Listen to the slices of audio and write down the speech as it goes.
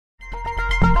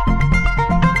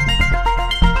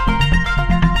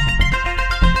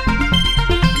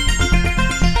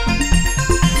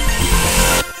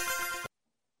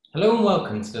Hello and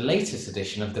welcome to the latest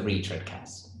edition of the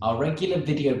Retreadcast, our regular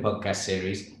video podcast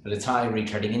series for the tyre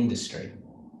retreading industry.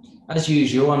 As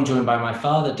usual, I'm joined by my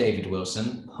father, David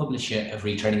Wilson, publisher of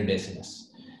Retreading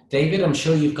Business. David, I'm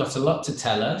sure you've got a lot to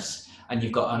tell us, and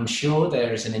I'm sure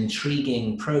there is an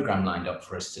intriguing programme lined up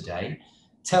for us today.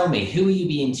 Tell me, who will you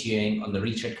be interviewing on the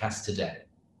Retreadcast today?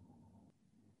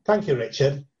 Thank you,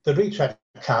 Richard. The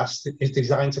Retreadcast is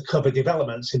designed to cover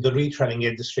developments in the retreading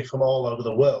industry from all over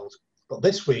the world. But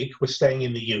this week, we're staying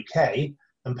in the UK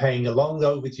and paying a long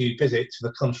overdue visit to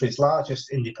the country's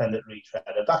largest independent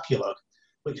retreader, Vaculug,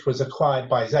 which was acquired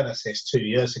by Zenesis 2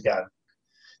 years ago.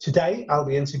 Today, I'll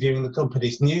be interviewing the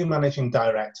company's new managing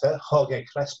director, Jorge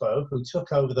Crespo, who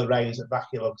took over the reins at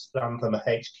Vaculug's Grantham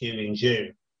HQ in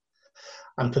June.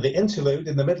 And for the interlude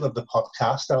in the middle of the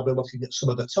podcast, I'll be looking at some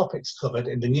of the topics covered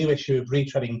in the new issue of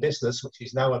Retreading Business, which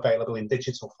is now available in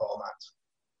digital format.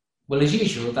 Well, as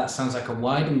usual, that sounds like a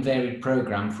wide and varied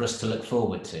programme for us to look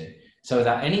forward to. So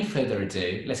without any further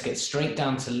ado, let's get straight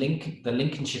down to the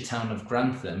Lincolnshire town of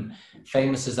Grantham,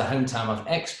 famous as the hometown of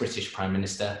ex-British Prime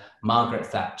Minister Margaret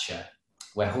Thatcher,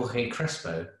 where Jorge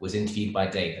Crespo was interviewed by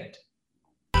David.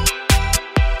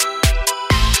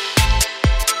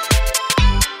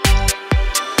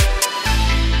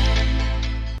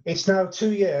 It's now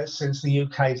 2 years since the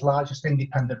UK's largest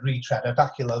independent retreader,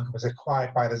 Vaculug, was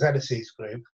acquired by the Zenesis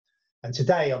Group. And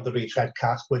today on the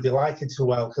Retreadcast, we're delighted to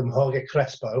welcome Jorge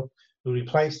Crespo, who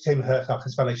replaced Tim Hercock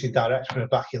as Managing Director of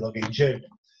Vaculug in June.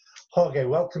 Jorge,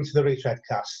 welcome to the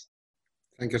Retreadcast.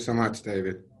 Thank you so much,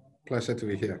 David. Pleasure to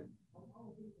be here.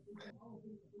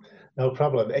 No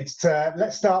problem. Let's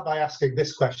start by asking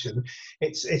this question.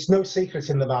 It's no secret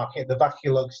in the market that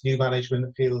Vaculug's new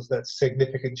management feels that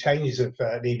significant changes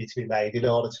have needed to be made in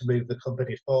order to move the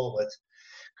company forward.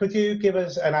 Could you give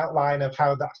us an outline of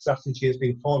how that strategy has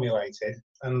been formulated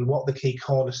and what the key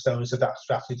cornerstones of that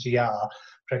strategy are?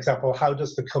 For example, how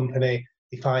does the company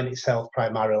define itself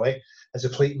primarily as a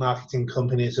fleet marketing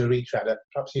company, as a retreader?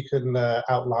 Perhaps you can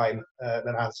outline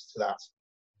an answer to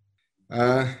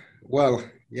that.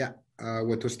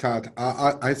 Where to start?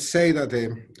 I'd say that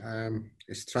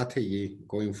the strategy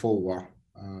going forward,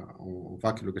 or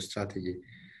Vaculug strategy,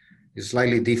 is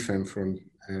slightly different from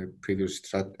previous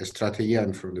strategy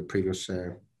and from the previous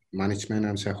management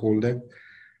and shareholder,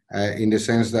 in the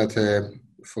sense that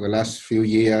for the last few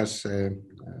years,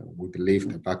 we believe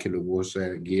that Vaculug was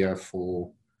geared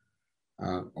for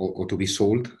or to be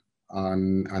sold.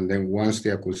 And then once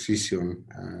the acquisition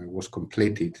was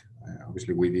completed,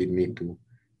 obviously we did need to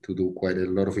do quite a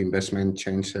lot of investment,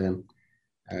 change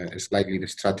slightly the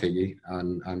strategy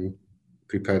and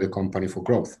prepare the company for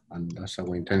growth. And that's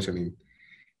our intention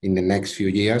in the next few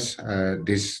years.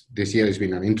 This year has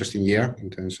been an interesting year in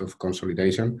terms of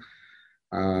consolidation.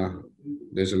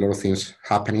 There's a lot of things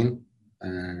happening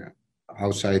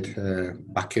outside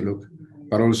Vaculug,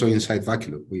 but also inside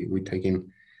Vaculug. We're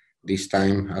taking this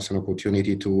time as an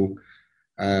opportunity to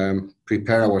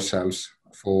prepare ourselves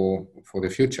for the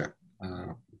future,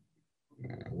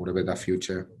 whatever that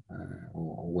future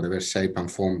or whatever shape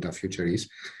and form that future is.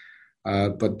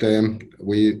 But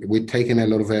we're taking a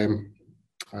lot of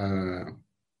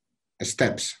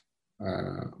steps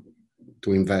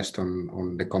to invest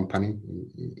on the company,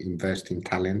 invest in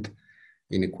talent,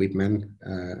 in equipment,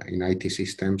 in IT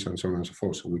systems, and so on and so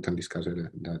forth. So we can discuss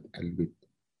that a little bit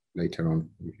later on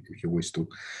if you wish to.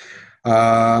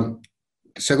 The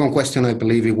second question, I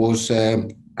believe it was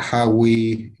how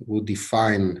we would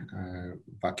define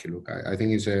Vaculug. I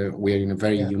think we are in a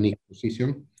very unique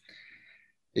position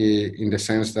in the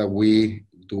sense that we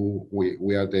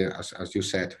are as you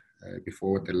said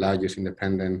before, the largest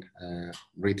independent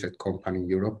retread company in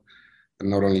Europe. And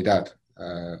not only that,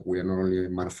 we are not only a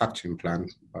manufacturing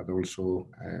plant, but also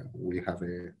we have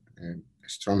a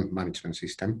strong management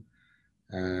system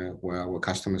where our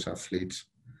customers are fleets,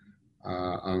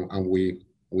 and we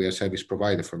are a service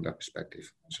provider from that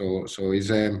perspective. So it's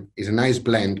a nice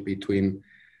blend between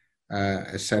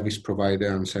a service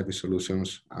provider and service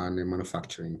solutions and a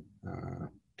manufacturing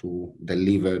to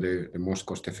deliver the most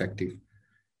cost-effective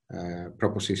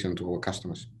proposition to our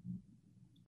customers.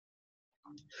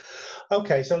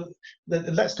 Okay, so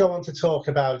let's go on to talk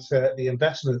about the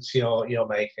investments you're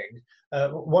making.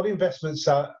 What investments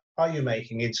are you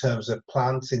making in terms of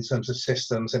plants, in terms of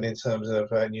systems, and in terms of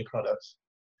new products?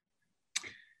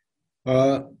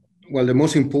 Well, the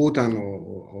most important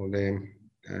or the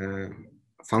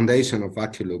foundation of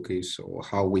Vaculug is, or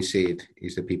how we see it,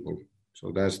 is the people.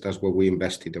 So that's where we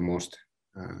invested the most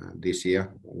this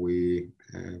year. We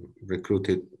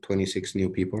recruited 26 new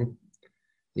people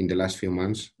in the last few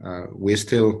months. We're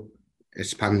still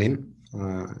expanding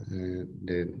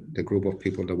the group of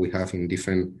people that we have in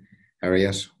different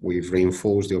areas. We've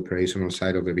reinforced the operational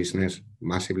side of the business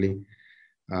massively.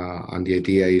 And the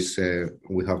idea is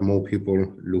we have more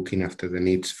people looking after the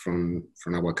needs from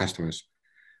our customers,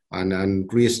 and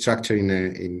restructuring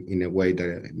in a way that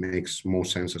it makes more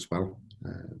sense as well.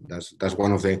 That's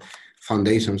one of the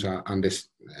foundations and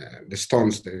the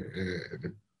stones,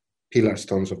 the pillar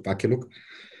stones of Vaculug.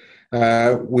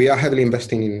 We are heavily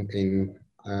investing in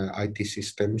IT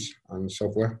systems and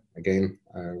software. Again,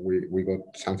 we got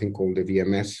something called the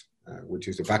VMS, which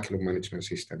is the Vaculug management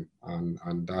system,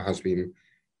 and that has been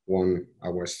one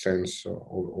of our strengths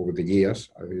over the years.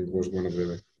 I think it was one of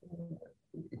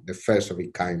the first of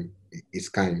its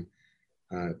kind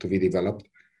to be developed,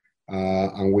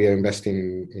 and we are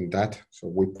investing in that. So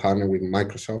we partner with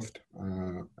Microsoft,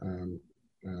 and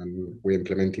we're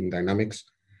implementing Dynamics,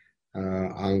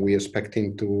 and we're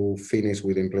expecting to finish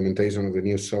with implementation of the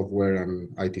new software and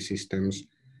IT systems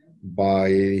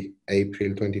by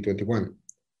April 2021.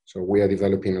 So we are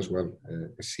developing as well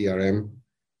a CRM,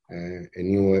 a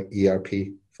new ERP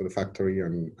for the factory,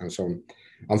 and so on.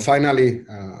 And finally,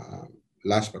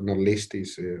 last but not least,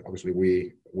 is obviously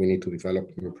we need to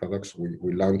develop new products.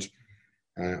 We launched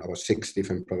about 6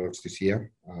 different products this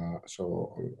year.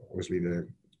 So obviously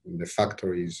the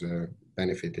factory is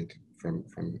benefited from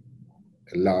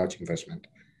a large investment,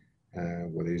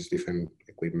 whether it's different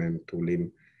equipment,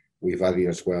 tooling. We've added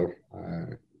as well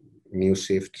new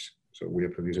shifts, so we are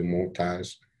producing more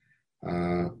tires.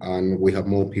 And we have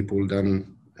more people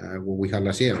than what we had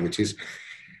last year, which is,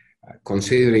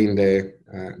 considering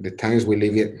the times we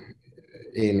live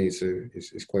in,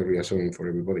 is quite reassuring for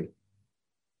everybody.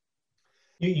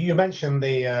 You mentioned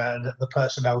the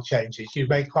personnel changes. You've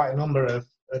made quite a number of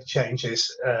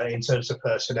changes in terms of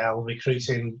personnel,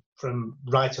 recruiting from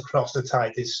right across the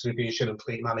tire distribution and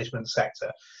fleet management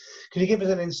sector. Can you give us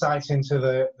an insight into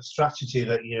the strategy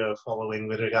that you're following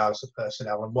with regards to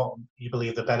personnel, and what you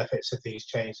believe the benefits of these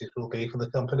changes will be for the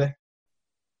company?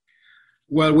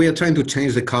 Well, we are trying to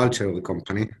change the culture of the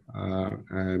company,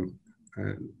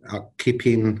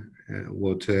 keeping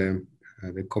what the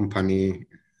company,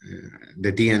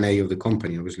 the DNA of the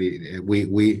company. Obviously,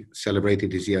 we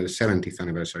celebrated this year the 70th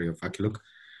anniversary of Vaculug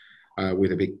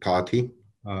with a big party,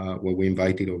 where we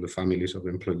invited all the families of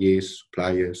employees,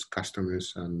 suppliers,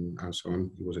 customers, and so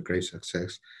on. It was a great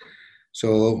success.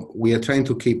 So we are trying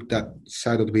to keep that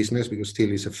side of the business, because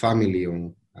still it's a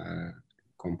family-owned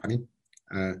company.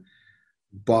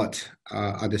 But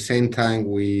at the same time,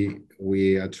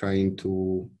 we are trying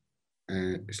to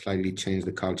slightly change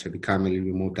the culture, become a little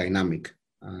bit more dynamic,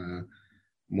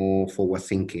 more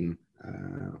forward-thinking.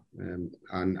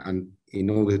 And in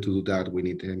order to do that, we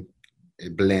need a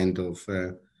blend of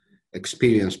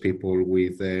experienced people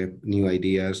with new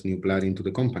ideas, new blood into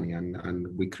the company. And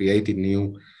we created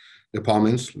new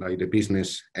departments like the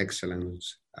Business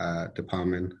Excellence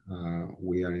department.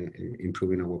 We are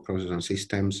improving our process and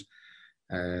systems.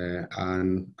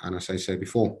 And as I said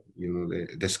before,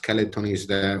 the skeleton is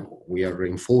there. We are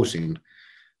reinforcing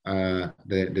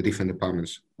the different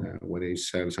departments, whether it's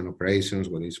sales and operations,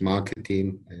 whether it's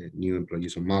marketing, new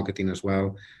employees on marketing as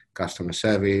well, customer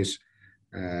service.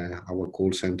 Our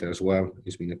call center as well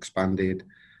is being expanded,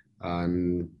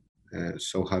 and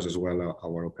so has as well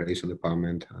our operation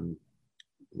department, and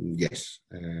yes,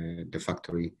 the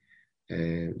factory,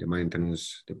 the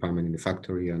maintenance department in the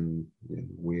factory, and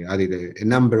we added a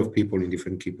number of people in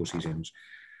different key positions.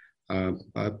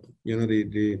 But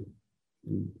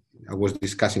I was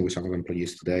discussing with some of the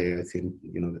employees today. I think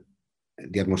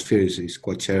the atmosphere is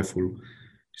quite cheerful.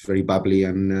 It's very bubbly,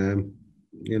 and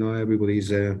everybody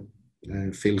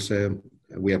feels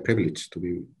we are privileged to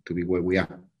be where we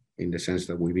are, in the sense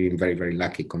that we've been very, very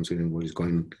lucky considering what is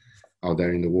going out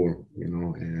there in the world.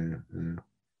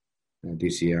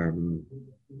 This year,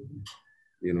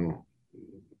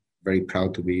 very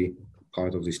proud to be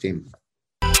part of this team.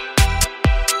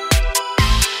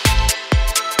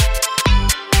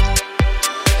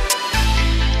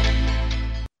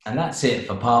 And that's it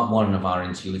for part 1 of our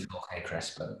interview with Jorge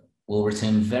Crespo. We'll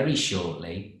return very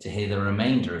shortly to hear the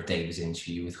remainder of David's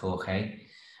interview with Jorge.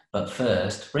 But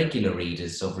first, regular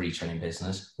readers of Retreading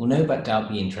Business will no doubt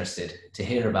be interested to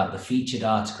hear about the featured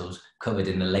articles covered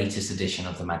in the latest edition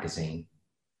of the magazine.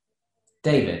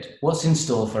 David, what's in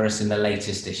store for us in the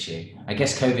latest issue? I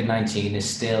guess COVID-19 is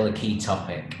still a key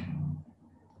topic.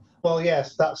 Well,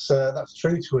 yes, that's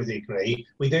true to a degree.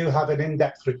 We do have an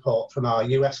in-depth report from our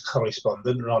US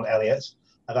correspondent, Ron Elliott,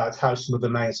 about how some of the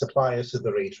main suppliers of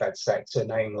the retread sector,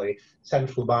 namely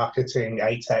Central Marketing,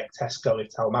 ATEC, Tesco,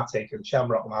 Telmatic, and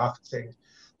Shamrock Marketing,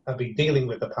 have been dealing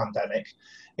with the pandemic.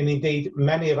 And indeed,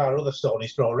 many of our other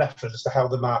stories draw reference to how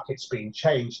the market's been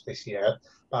changed this year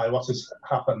by what has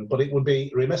happened, but it would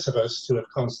be remiss of us to have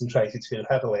concentrated too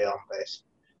heavily on this.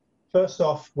 First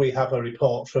off, we have a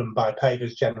report from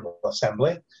BiPaver's General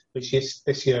Assembly, which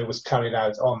this year was carried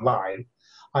out online,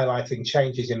 highlighting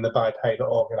changes in the BiPaver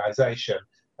organisation,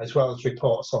 as well as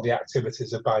reports on the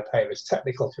activities of BiPaver's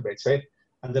Technical Committee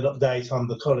and an update on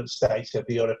the current state of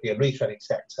the European retreading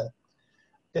sector.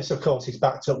 This, of course, is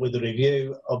backed up with a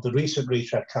review of the recent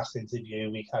Retreadcast interview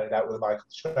we carried out with Michael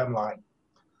Tremline.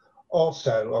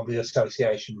 Also, on the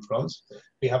association front,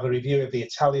 we have a review of the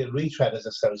Italian Retreaders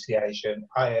Association,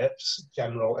 IEP's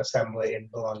General Assembly in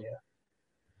Bologna.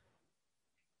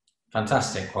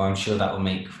 Fantastic. Well, I'm sure that will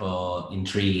make for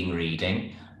intriguing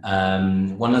reading.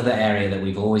 One other area that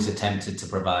we've always attempted to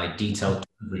provide detailed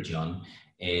coverage on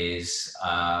is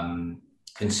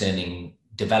concerning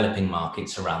developing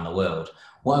markets around the world.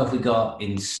 What have we got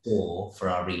in store for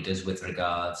our readers with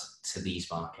regards to these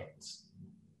markets?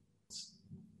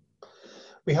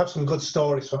 We have some good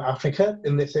stories from Africa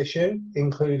in this issue,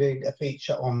 including a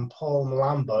feature on Paul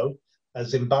Mlambo, a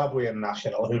Zimbabwean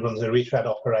national who runs a retread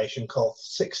operation called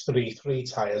 633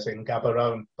 Tyres in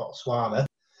Gaborone, Botswana.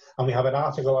 And we have an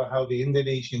article on how the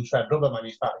Indonesian tread rubber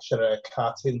manufacturer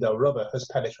Cartindo Rubber has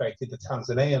penetrated the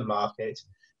Tanzanian market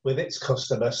with its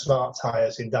customer Smart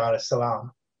Tyres in Dar es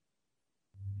Salaam.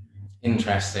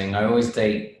 Interesting. I always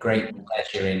take great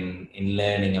pleasure in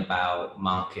learning about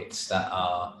markets that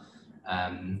are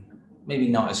maybe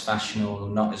not as fashionable,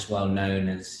 not as well known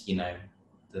as, you know,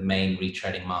 the main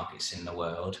retreading markets in the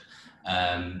world.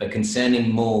 But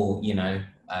concerning more, you know,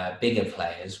 bigger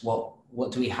players,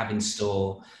 what do we have in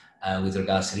store with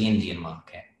regards to the Indian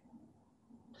market?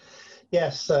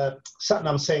 Yes,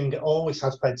 Satnam Singh always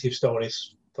has plenty of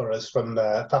stories for us from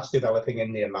the fast developing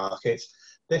Indian market.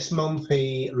 This month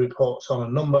he reports on a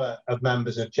number of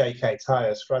members of JK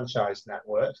Tyres franchise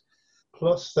network.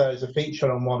 Plus, there's a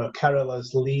feature on one of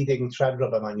Kerala's leading tread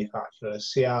rubber manufacturers,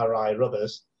 CRI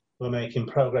Rubbers, who are making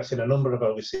progress in a number of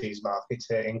overseas markets,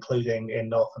 including in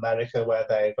North America, where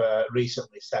they've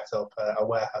recently set up a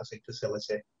warehousing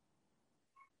facility.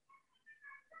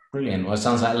 Brilliant. Well, it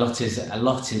sounds like a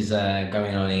lot is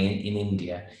going on in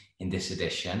India in this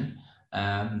edition.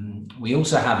 We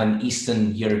also have an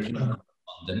Eastern European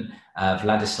correspondent,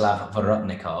 Vladislav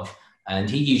Vorotnikov, and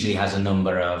he usually has a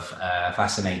number of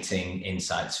fascinating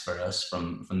insights for us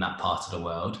from that part of the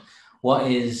world. What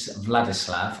is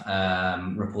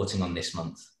Vladislav reporting on this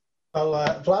month? Well,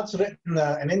 Vlad's written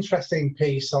an interesting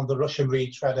piece on the Russian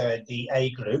retreader, the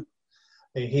A Group.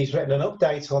 He's written an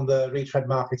update on the retread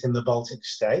market in the Baltic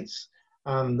states.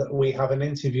 And we have an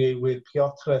interview with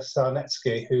Piotr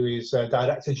Sarnecki, who is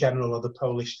Director General of the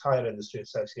Polish Tyre Industry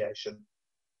Association.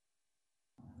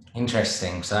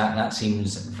 Interesting. So that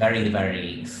seems very,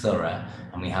 very thorough.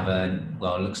 And we have it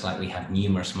looks like we have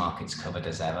numerous markets covered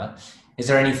as ever. Is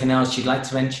there anything else you'd like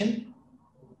to mention?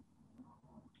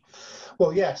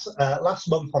 Well, yes. Last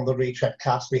month on the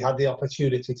Retreadcast, we had the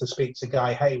opportunity to speak to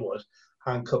Guy Haywood,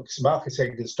 Hankook's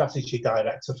Marketing and Strategy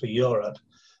Director for Europe.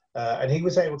 And he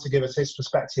was able to give us his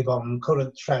perspective on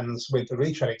current trends with the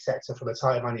retreading sector from a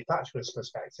tyre manufacturer's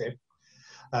perspective,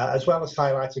 as well as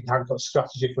highlighting Hankook's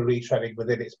strategy for retreading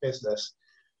within its business.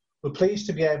 We're pleased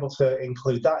to be able to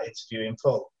include that interview in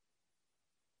full.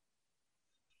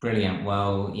 Brilliant.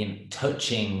 Well,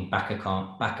 touching back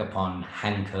upon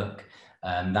Hankook,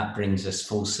 that brings us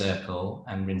full circle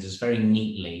and brings us very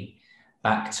neatly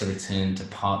back to return to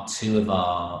part 2 of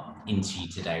our interview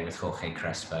today with Jorge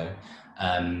Crespo,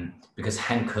 because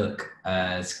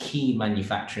Hankook's key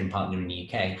manufacturing partner in the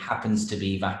UK happens to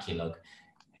be Vaculug,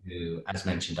 who, as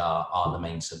mentioned, are the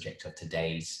main subject of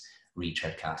today's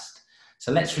Retreadcast.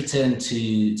 So let's return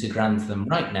to Grantham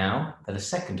right now for the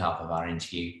second half of our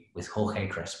interview with Jorge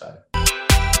Crespo.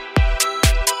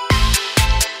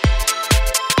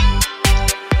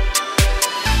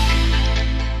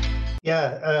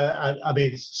 Yeah, I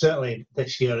mean, certainly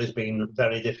this year has been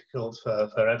very difficult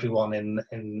for everyone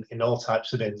in all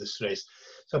types of industries.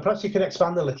 So perhaps you can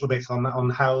expand a little bit on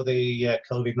how the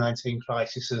COVID-19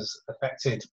 crisis has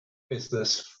affected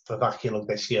business for Vaculug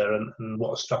this year and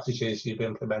what strategies you've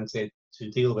implemented to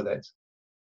deal with it.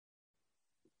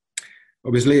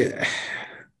 Obviously,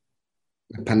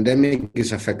 the pandemic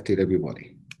has affected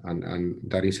everybody, and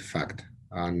that is a fact.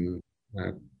 And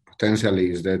potentially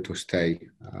is there to stay.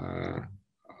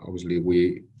 Obviously,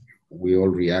 we all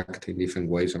react in different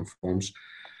ways and forms.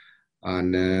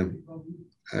 And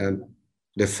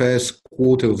the first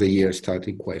quarter of the year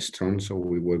started quite strong, so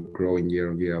we were growing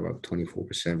year on year about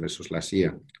 24% versus last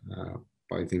year.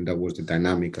 But I think that was the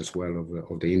dynamic as well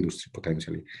of the industry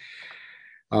potentially.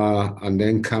 And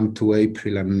then come to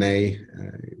April and May,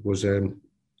 it was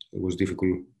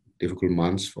difficult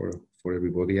months for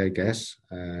everybody, I guess.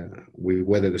 We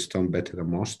weathered the storm better than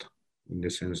most, in the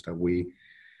sense that we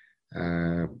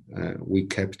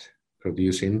kept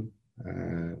producing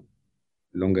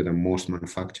longer than most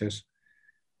manufacturers.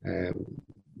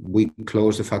 We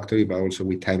closed the factory, but also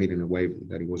we timed it in a way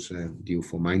that it was due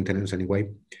for maintenance anyway.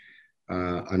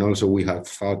 And also we had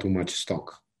far too much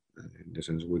stock, in the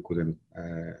sense we couldn't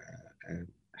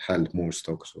hold more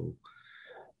stock. So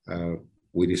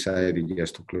we decided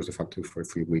just to close the factory for a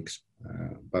few weeks,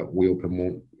 but we opened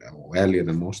more earlier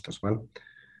than most as well.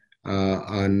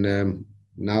 And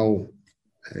now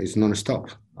it's non-stop.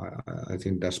 I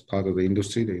think that's part of the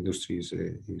industry. The industry is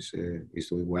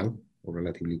doing well, or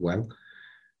relatively well,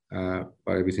 but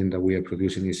everything that we are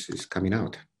producing is coming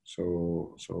out.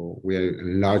 So we are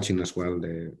enlarging as well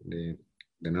the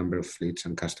number of fleets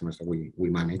and customers that we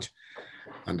manage,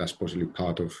 and that's possibly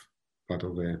part of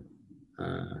the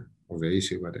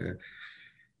issue. But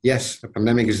yes, the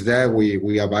pandemic is there.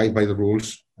 We abide by the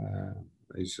rules.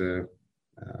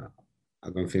 I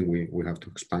don't think we have to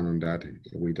expand on that.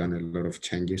 We've done a lot of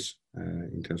changes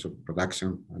in terms of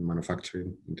production and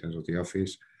manufacturing, in terms of the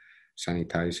office,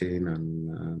 sanitizing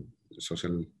and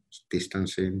social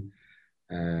distancing,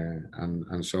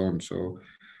 and so on. So,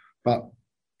 but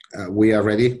we are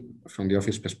ready from the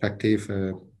office perspective.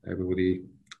 Everybody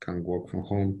can work from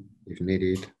home if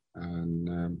needed,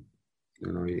 and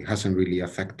it hasn't really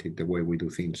affected the way we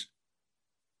do things.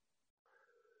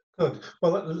 Good.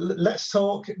 Well, let's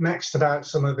talk next about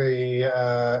some of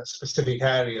the specific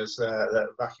areas that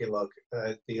Vaculug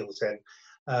deals in.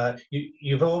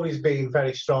 You've always been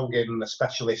very strong in the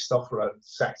specialist off-road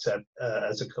sector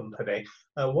as a company.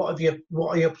 What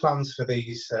are your plans for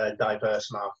these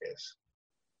diverse markets?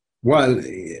 Well,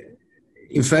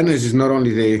 in fairness, it's not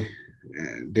only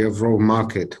the overall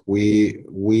market. We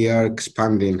are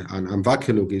expanding, and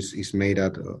Vaculug is made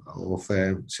out of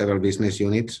several business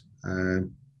units.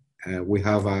 We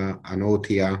have an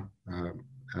OTR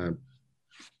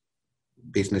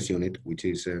business unit, which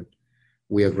is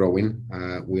we are growing.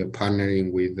 We are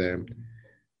partnering with a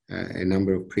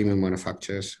number of premium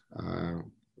manufacturers,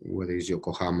 whether it's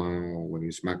Yokohama or whether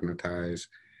it's Magnetize,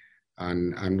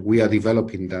 and we are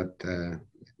developing that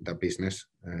business.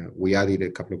 We added a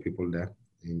couple of people there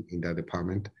in that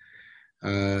department,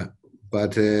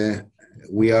 but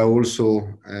we are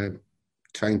also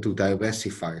trying to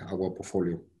diversify our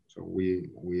portfolio. So we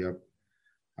are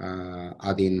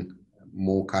adding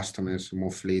more customers,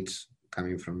 more fleets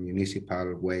coming from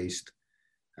municipal waste.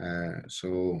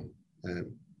 So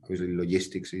obviously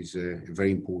logistics is a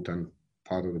very important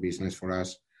part of the business for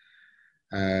us.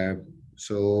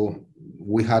 So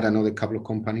we had another couple of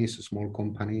companies, small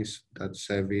companies that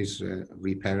service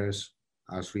repairers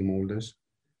as remolders,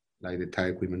 like the Tire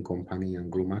Equipment Company and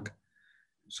Grumac.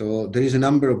 So there is a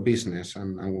number of business,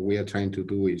 and what we are trying to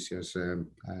do is just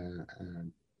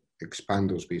expand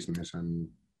those business and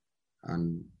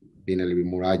being a little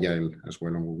bit more agile as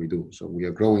well on what we do. So we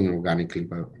are growing organically,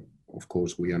 but of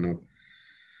course we are not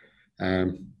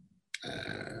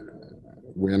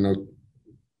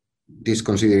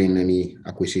disconsidering any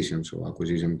acquisition. So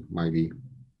acquisition might be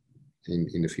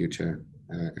in the future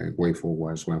a way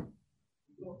forward as well.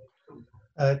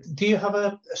 Do you have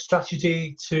a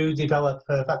strategy to develop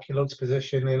Vaculug's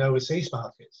position in overseas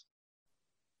markets?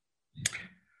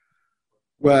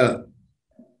 Well,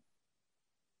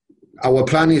 our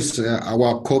plan is,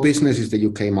 our core business is the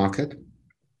UK market.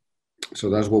 So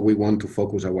that's what we want to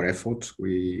focus our efforts.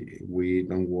 We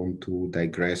don't want to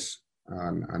digress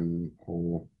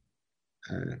or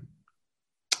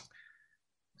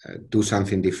do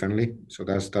something differently. So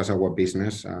that's our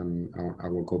business and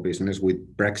our core business.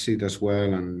 With Brexit as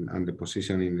well and the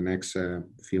position in the next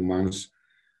few months,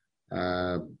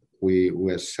 we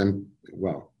are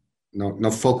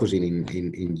not focusing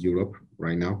in Europe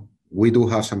right now. We do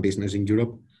have some business in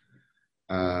Europe,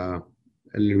 a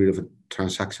little bit of a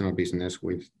transactional business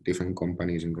with different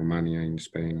companies in Romania, in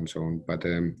Spain, and so on. But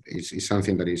it's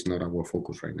something that is not our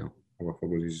focus right now. Our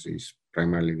focus is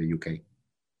primarily the UK.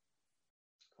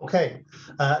 Okay.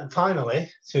 Finally,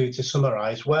 to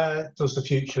summarise, where does the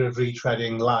future of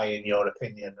retreading lie, in your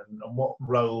opinion, and what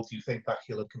role do you think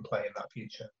Vaculug can play in that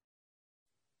future?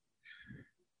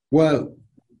 Well,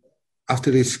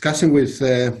 after discussing with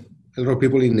a lot of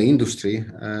people in the industry,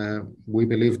 we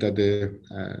believe that the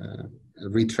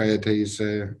retread is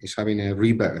having a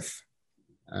rebirth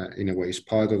in a way. It's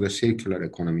part of the circular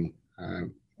economy.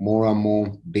 More and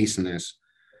more business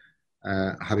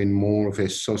having more of a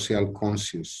social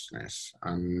consciousness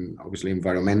and obviously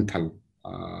environmental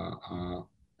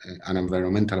an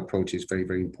environmental approach is very,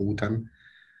 very important.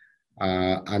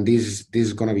 And this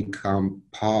is going to become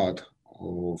part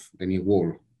of the new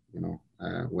world,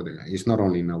 whether it's not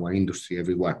only in our industry,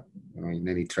 everywhere, in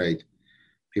any trade.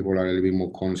 People are a little bit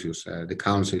more conscious. The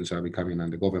councils are becoming,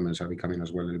 and the governments are becoming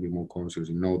as well, a little bit more conscious.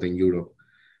 In Northern Europe,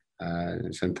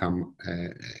 in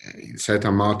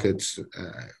certain markets,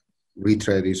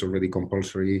 retrade is already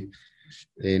compulsory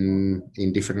in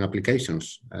different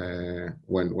applications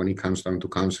when it comes down to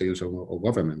councils or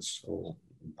governments, or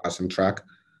pass and track,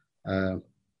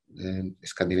 in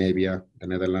Scandinavia, the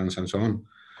Netherlands, and so on.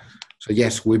 So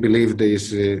yes, we believe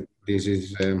this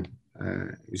is going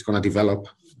to develop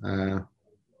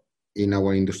in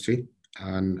our industry,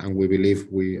 and we believe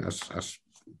we, as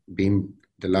being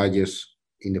the largest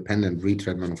independent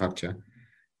retread manufacturer,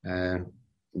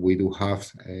 we do have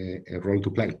a role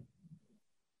to play,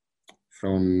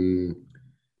 from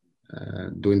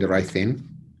doing the right thing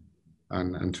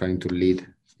and trying to lead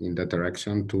in that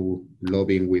direction, to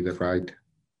lobbying with the right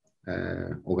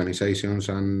organizations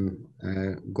and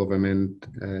government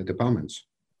departments.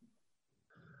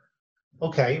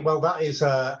 Okay, well, that is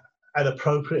an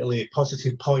appropriately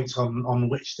positive point on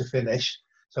which to finish.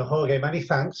 So Jorge, many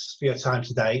thanks for your time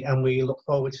today, and we look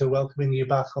forward to welcoming you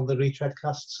back on the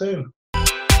Retreadcast soon.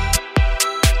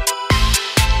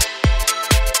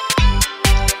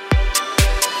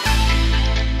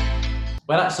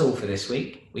 Well, that's all for this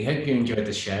week. We hope you enjoyed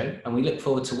the show, and we look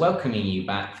forward to welcoming you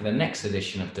back for the next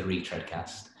edition of the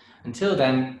Retreadcast. Until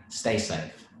then, stay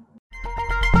safe.